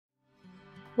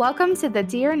Welcome to the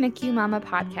Dear NICU Mama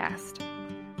podcast.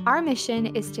 Our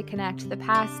mission is to connect the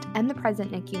past and the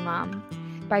present NICU mom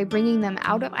by bringing them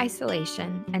out of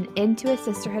isolation and into a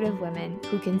sisterhood of women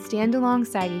who can stand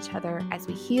alongside each other as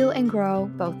we heal and grow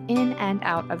both in and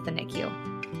out of the NICU.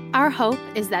 Our hope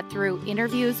is that through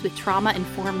interviews with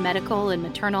trauma-informed medical and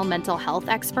maternal mental health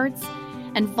experts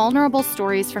and vulnerable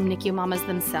stories from NICU mamas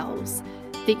themselves,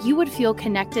 that you would feel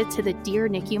connected to the Dear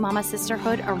NICU Mama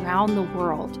sisterhood around the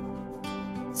world.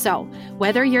 So,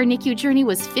 whether your NICU journey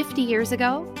was 50 years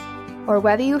ago, or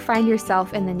whether you find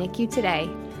yourself in the NICU today,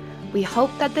 we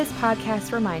hope that this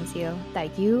podcast reminds you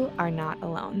that you are not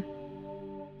alone.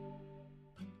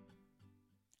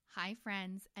 Hi,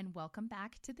 friends, and welcome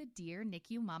back to the Dear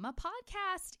NICU Mama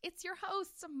podcast. It's your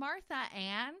hosts, Martha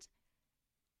and...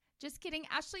 Just kidding.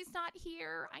 Ashley's not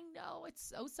here. I know.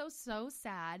 It's so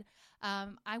sad.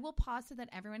 I will pause so that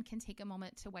everyone can take a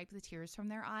moment to wipe the tears from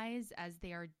their eyes as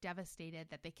they are devastated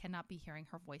that they cannot be hearing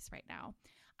her voice right now.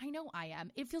 I know I am.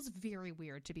 It feels very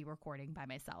weird to be recording by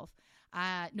myself.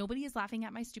 Nobody is laughing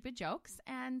at my stupid jokes,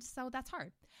 and so that's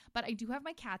hard. But I do have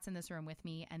my cats in this room with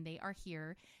me, and they are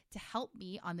here to help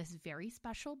me on this very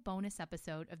special bonus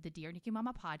episode of the Dear NICU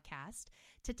Mama podcast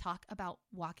to talk about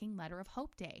Walking Letter of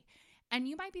Hope Day. And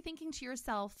you might be thinking to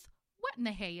yourself, what in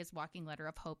the hay is Walking Letter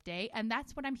of Hope Day? And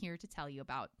that's what I'm here to tell you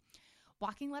about.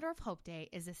 Walking Letter of Hope Day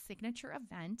is a signature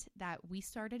event that we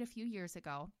started a few years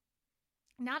ago,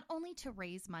 not only to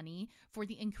raise money for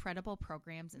the incredible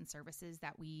programs and services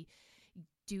that we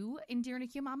do in Dear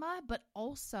NICU Mama, but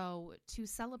also to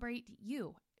celebrate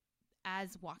you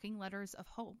as Walking Letters of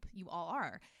Hope. You all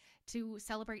are. To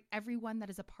celebrate everyone that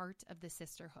is a part of the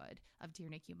sisterhood of Dear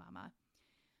NICU Mama.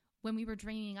 When we were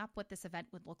dreaming up what this event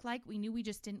would look like, we knew we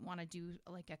just didn't want to do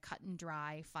like a cut and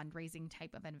dry fundraising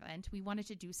type of an event. We wanted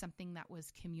to do something that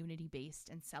was community-based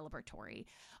and celebratory,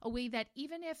 a way that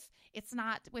even if it's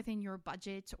not within your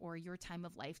budget or your time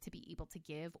of life to be able to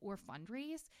give or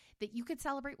fundraise, that you could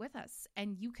celebrate with us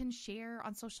and you can share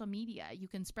on social media. You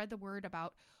can spread the word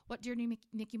about what Dear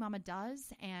NICU Mama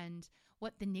does and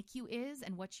what the NICU is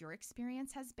and what your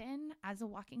experience has been as a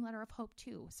Walking Letter of Hope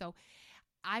too. So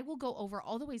I will go over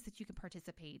all the ways that you can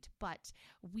participate, but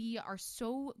we are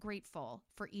so grateful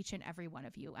for each and every one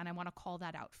of you. And I want to call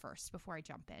that out first before I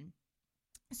jump in.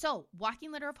 So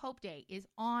Walking Letter of Hope Day is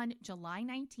on July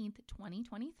 19th,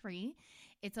 2023.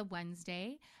 It's a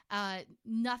Wednesday.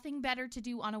 Nothing better to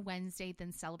do on a Wednesday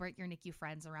than celebrate your NICU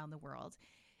friends around the world.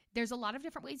 There's a lot of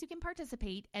different ways you can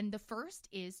participate, and the first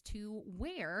is to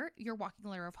wear your Walking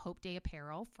Letter of Hope Day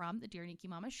apparel from the Dear NICU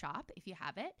Mama shop if you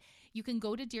have it. You can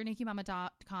go to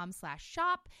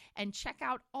dearnicumama.com/shop and check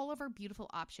out all of our beautiful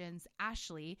options.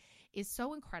 Ashley is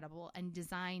so incredible and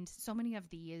designed so many of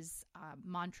these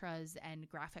mantras and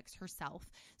graphics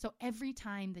herself. So every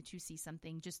time that you see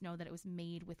something, just know that it was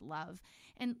made with love.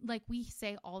 And like we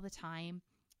say all the time,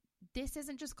 this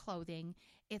isn't just clothing,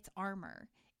 it's armor.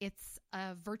 It's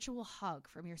a virtual hug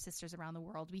from your sisters around the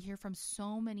world. We hear from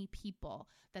so many people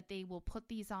that they will put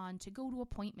these on to go to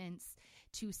appointments,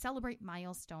 to celebrate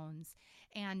milestones,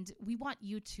 and we want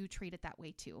you to treat it that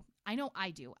way too. I know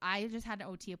I do. I just had an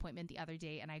OT appointment the other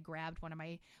day, and I grabbed one of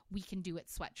my We Can Do It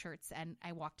sweatshirts, and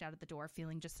I walked out of the door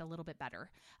feeling just a little bit better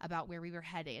about where we were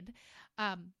headed.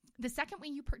 The second way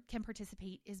you can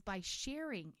participate is by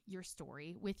sharing your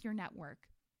story with your network.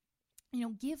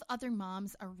 Give other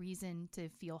moms a reason to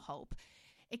feel hope.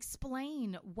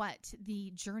 Explain what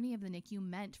the journey of the NICU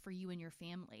meant for you and your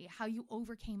family, how you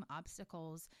overcame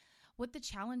obstacles, what the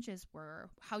challenges were,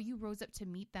 how you rose up to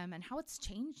meet them, and how it's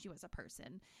changed you as a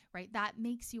person, right? That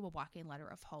makes you a walking letter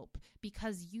of hope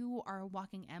because you are a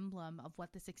walking emblem of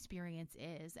what this experience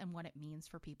is and what it means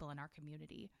for people in our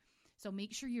community. So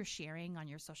make sure you're sharing on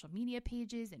your social media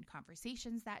pages and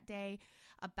conversations that day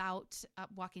about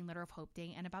Walking Letter of Hope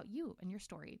Day and about you and your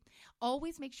story.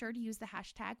 Always make sure to use the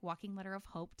hashtag Walking Letter of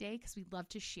Hope Day because we'd love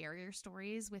to share your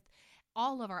stories with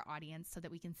all of our audience so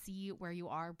that we can see where you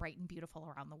are bright and beautiful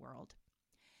around the world.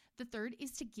 The third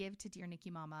is to give to Dear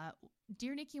NICU Mama.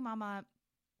 Dear NICU Mama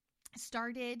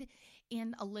started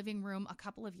in a living room a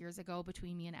couple of years ago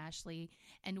between me and Ashley,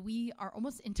 and we are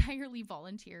almost entirely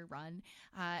volunteer run.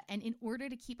 And in order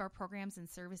to keep our programs and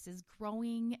services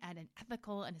growing at an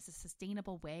ethical and a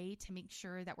sustainable way to make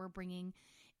sure that we're bringing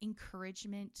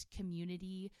encouragement,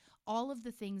 community, all of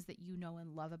the things that you know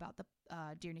and love about the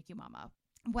Dear NICU Mama,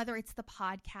 whether it's the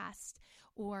podcast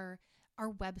or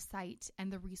our website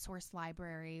and the resource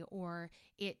library, or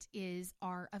it is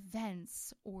our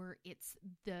events, or it's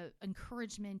the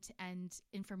encouragement and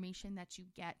information that you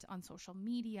get on social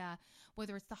media,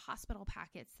 whether it's the hospital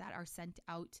packets that are sent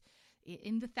out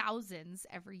in the thousands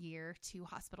every year to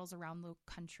hospitals around the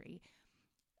country.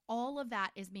 all of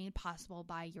that is made possible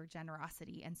by your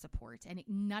generosity and support, and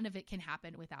none of it can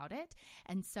happen without it.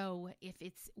 And so if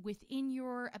it's within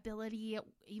your ability,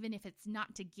 even if it's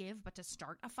not to give, but to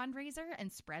start a fundraiser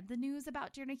and spread the news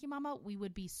about Dear NICU Mama, we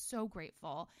would be so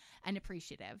grateful and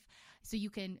appreciative. So you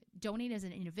can donate as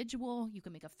an individual, you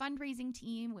can make a fundraising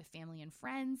team with family and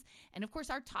friends. And of course,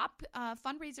 our top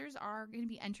fundraisers are going to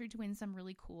be entered to win some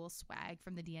really cool swag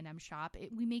from the DNM shop.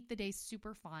 We make the day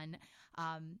super fun.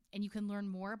 And you can learn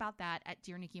more about that at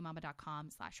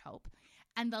dearnicumama.com/hope.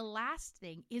 And the last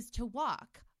thing is to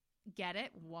walk. Get it?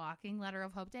 Walking Letter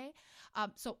of Hope Day.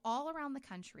 So all around the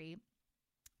country,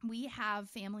 we have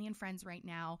family and friends right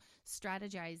now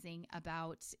strategizing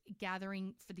about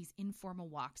gathering for these informal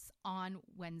walks on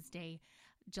Wednesday,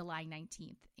 July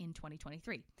 19th in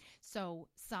 2023. So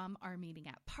some are meeting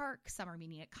at parks, some are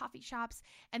meeting at coffee shops,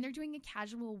 and they're doing a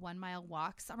casual 1-mile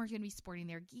walk. Some are going to be sporting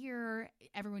their gear.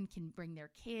 Everyone can bring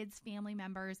their kids, family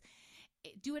members.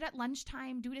 Do it at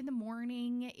lunchtime, do it in the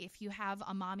morning. If you have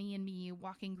a Mommy and Me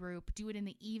walking group, do it in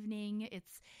the evening.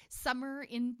 It's summer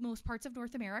in most parts of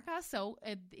North America, so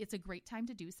it's a great time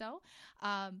to do so.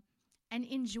 And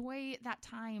enjoy that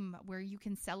time where you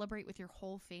can celebrate with your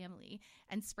whole family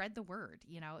and spread the word.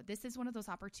 You know, this is one of those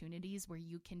opportunities where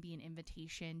you can be an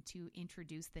invitation to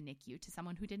introduce the NICU to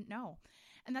someone who didn't know.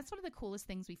 And that's one of the coolest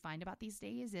things we find about these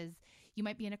days is you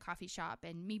might be in a coffee shop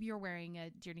and maybe you're wearing a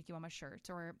Dear NICU Mama shirt,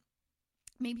 or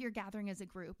maybe you're gathering as a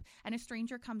group and a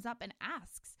stranger comes up and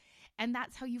asks. And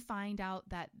that's how you find out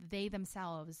that they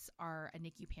themselves are a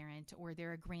NICU parent, or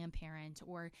they're a grandparent,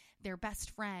 or their best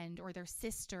friend, or their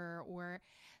sister, or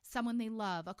someone they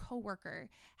love, a coworker,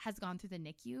 has gone through the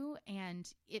NICU.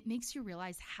 And it makes you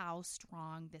realize how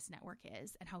strong this network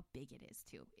is and how big it is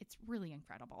too. It's really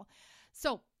incredible.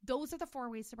 So those are the 4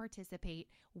 ways to participate: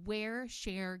 wear,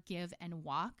 share, give, and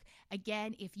walk.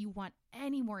 Again, if you want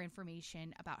any more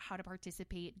information about how to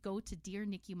participate, go to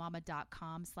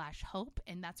dearnicumama.com/hope,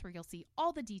 and that's where you'll see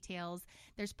all the details.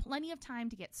 There's plenty of time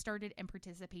to get started and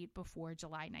participate before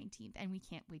July 19th, and we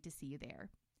can't wait to see you there.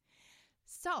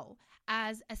 So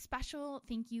as a special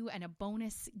thank you and a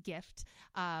bonus gift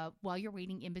while you're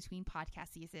waiting in between podcast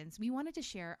seasons, we wanted to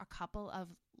share a couple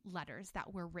of letters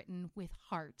that were written with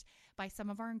heart by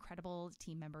some of our incredible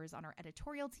team members on our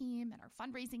editorial team and our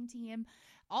fundraising team.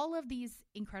 All of these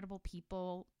incredible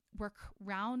people work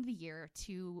round the year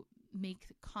to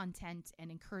make content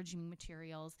and encouraging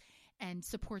materials and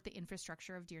support the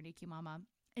infrastructure of Dear NICU Mama.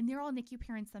 And they're all NICU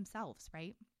parents themselves,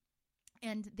 right?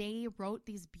 And they wrote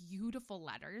these beautiful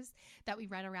letters that we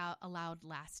read aloud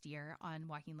last year on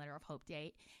Walking Letter of Hope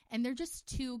Day. And they're just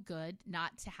too good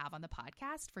not to have on the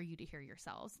podcast for you to hear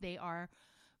yourselves. They are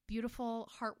beautiful,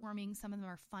 heartwarming. Some of them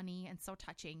are funny and so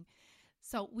touching.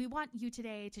 So we want you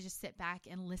today to just sit back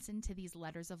and listen to these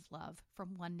letters of love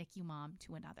from one NICU mom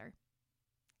to another.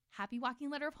 Happy Walking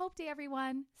Letter of Hope Day,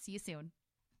 everyone. See you soon.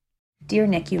 Dear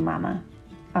NICU Mama,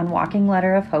 on Walking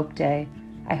Letter of Hope Day,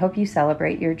 I hope you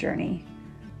celebrate your journey.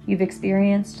 You've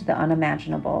experienced the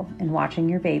unimaginable in watching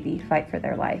your baby fight for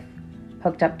their life,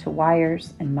 hooked up to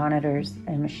wires and monitors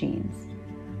and machines.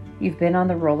 You've been on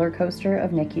the roller coaster of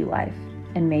NICU life,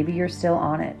 and maybe you're still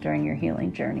on it during your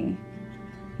healing journey.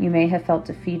 You may have felt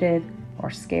defeated or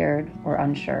scared or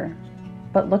unsure,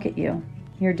 but look at you.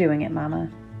 You're doing it, Mama.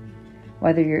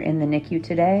 Whether you're in the NICU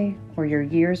today or you're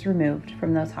years removed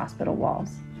from those hospital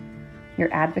walls,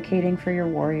 you're advocating for your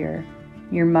warrior.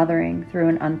 You're mothering through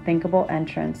an unthinkable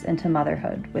entrance into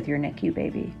motherhood with your NICU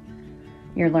baby.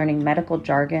 You're learning medical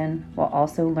jargon while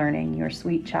also learning your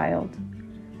sweet child.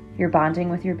 You're bonding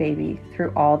with your baby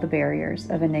through all the barriers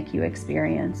of a NICU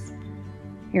experience.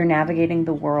 You're navigating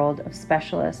the world of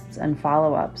specialists and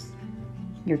follow-ups.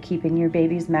 You're keeping your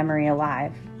baby's memory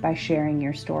alive by sharing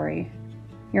your story.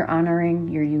 You're honoring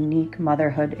your unique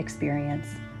motherhood experience.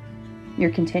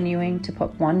 You're continuing to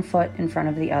put one foot in front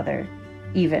of the other,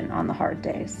 even on the hard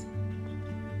days.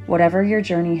 Whatever your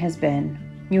journey has been,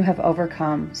 you have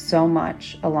overcome so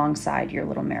much alongside your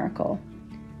little miracle.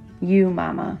 You,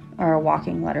 Mama, are a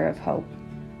walking letter of hope,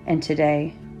 and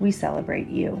today we celebrate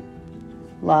you.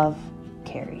 Love,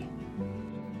 Carrie.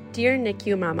 Dear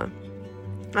NICU Mama,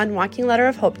 on Walking Letter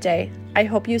of Hope Day, I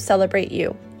hope you celebrate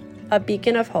you, a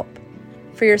beacon of hope,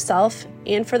 for yourself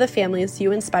and for the families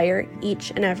you inspire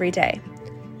each and every day.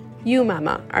 You,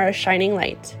 Mama, are a shining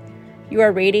light. You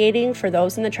are radiating for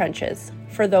those in the trenches,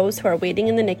 for those who are waiting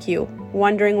in the NICU,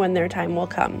 wondering when their time will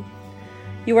come.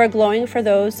 You are glowing for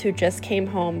those who just came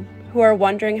home, who are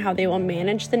wondering how they will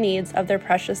manage the needs of their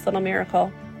precious little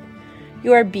miracle.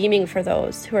 You are beaming for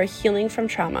those who are healing from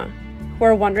trauma, who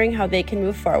are wondering how they can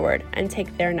move forward and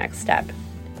take their next step.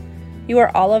 You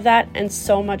are all of that and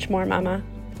so much more, Mama.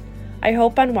 I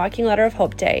hope on Walking Letter of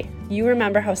Hope Day, you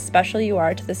remember how special you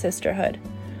are to the sisterhood.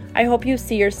 I hope you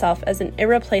see yourself as an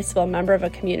irreplaceable member of a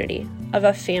community, of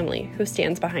a family who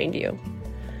stands behind you.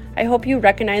 I hope you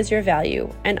recognize your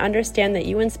value and understand that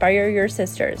you inspire your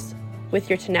sisters with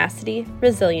your tenacity,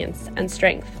 resilience, and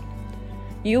strength.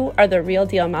 You are the real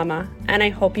deal, Mama, and I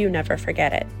hope you never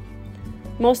forget it.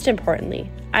 Most importantly,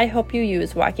 I hope you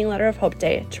use Walking Letter of Hope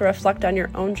Day to reflect on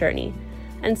your own journey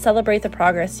and celebrate the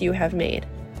progress you have made.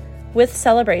 With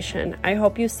celebration, I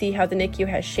hope you see how the NICU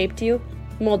has shaped you,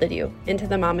 molded you into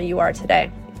the mama you are today.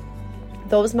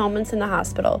 Those moments in the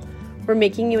hospital were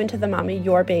making you into the mama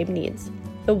your babe needs,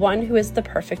 the one who is the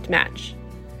perfect match.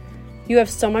 You have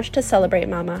so much to celebrate,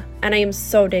 Mama, and I am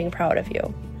so dang proud of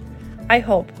you. I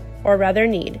hope, or rather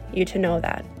need, you to know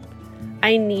that.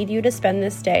 I need you to spend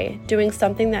this day doing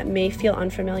something that may feel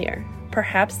unfamiliar,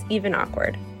 perhaps even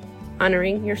awkward,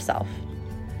 honoring yourself.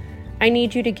 I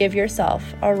need you to give yourself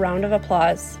a round of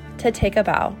applause, to take a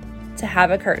bow, to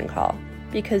have a curtain call,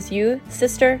 because you,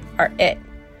 sister, are it.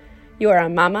 You are a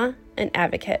mama, an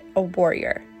advocate, a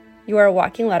warrior. You are a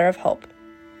walking letter of hope.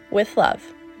 With love,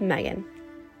 Megan.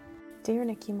 Dear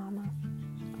NICU Mama,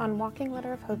 on Walking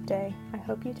Letter of Hope Day, I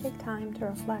hope you take time to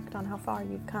reflect on how far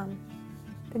you've come.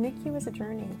 The NICU is a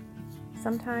journey.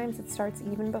 Sometimes it starts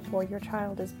even before your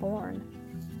child is born.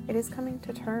 It is coming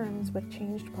to terms with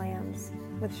changed plans,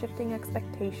 with shifting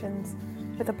expectations,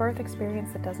 with a birth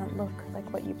experience that doesn't look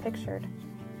like what you pictured.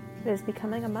 It is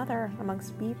becoming a mother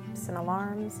amongst beeps and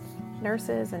alarms,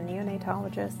 nurses and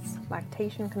neonatologists,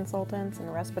 lactation consultants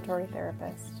and respiratory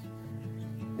therapists.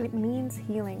 It means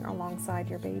healing alongside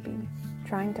your baby,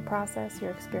 trying to process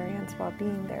your experience while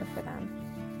being there for them.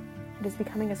 It is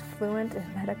becoming as fluent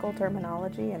in medical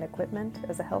terminology and equipment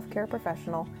as a healthcare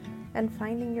professional, and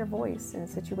finding your voice in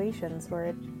situations where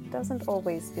it doesn't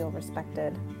always feel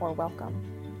respected or welcome.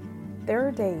 There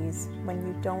are days when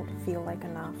you don't feel like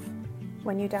enough,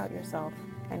 when you doubt yourself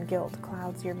and guilt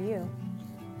clouds your view.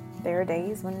 There are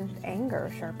days when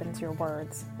anger sharpens your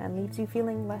words and leaves you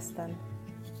feeling less than.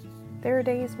 There are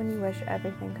days when you wish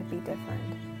everything could be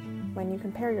different, when you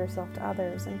compare yourself to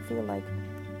others and feel like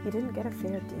you didn't get a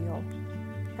fair deal.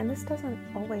 And this doesn't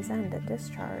always end at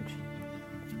discharge.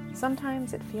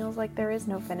 Sometimes it feels like there is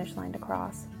no finish line to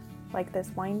cross, like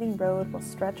this winding road will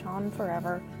stretch on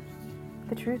forever.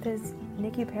 The truth is,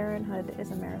 NICU parenthood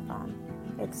is a marathon.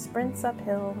 It sprints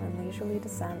uphill and leisurely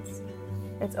descents.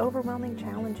 It's overwhelming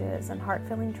challenges and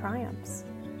heart-filling triumphs.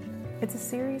 It's a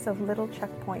series of little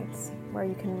checkpoints where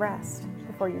you can rest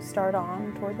before you start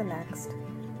on toward the next.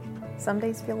 Some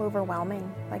days feel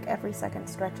overwhelming, like every second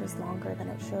stretches longer than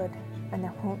it should, and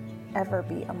there won't ever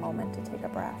be a moment to take a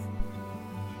breath.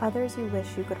 Others you wish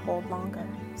you could hold longer,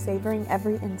 savoring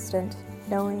every instant,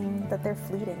 knowing that they're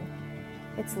fleeting.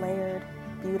 It's layered,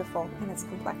 beautiful in its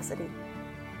complexity.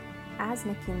 As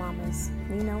NICU mamas,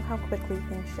 we know how quickly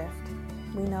things shift.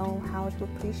 We know how to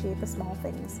appreciate the small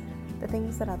things, the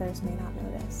things that others may not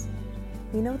notice.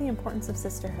 We know the importance of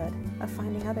sisterhood, of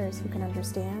finding others who can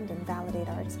understand and validate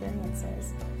our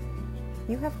experiences.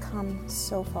 You have come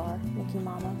so far, NICU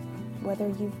Mama, whether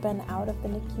you've been out of the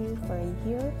NICU for a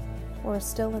year or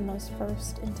still in those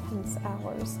first intense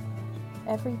hours.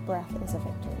 Every breath is a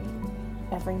victory.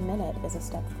 Every minute is a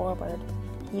step forward,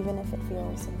 even if it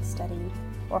feels unsteady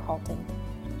or halting.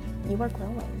 You are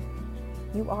growing.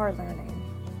 You are learning.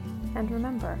 And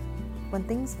remember, when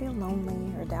things feel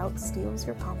lonely or doubt steals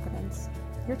your confidence,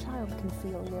 your child can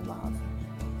feel your love.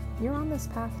 You're on this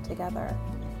path together,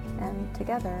 and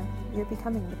together, you're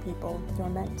becoming the people you're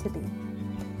meant to be.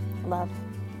 Love,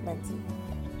 Lindsay.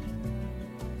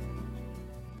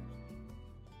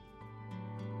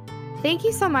 Thank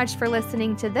you so much for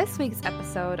listening to this week's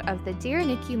episode of the Dear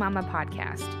NICU Mama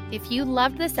podcast. If you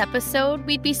loved this episode,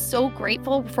 we'd be so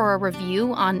grateful for a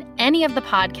review on any of the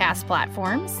podcast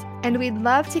platforms. And we'd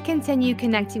love to continue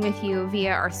connecting with you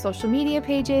via our social media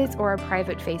pages or a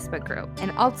private Facebook group.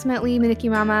 And ultimately, NICU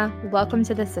Mama, welcome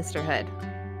to the sisterhood.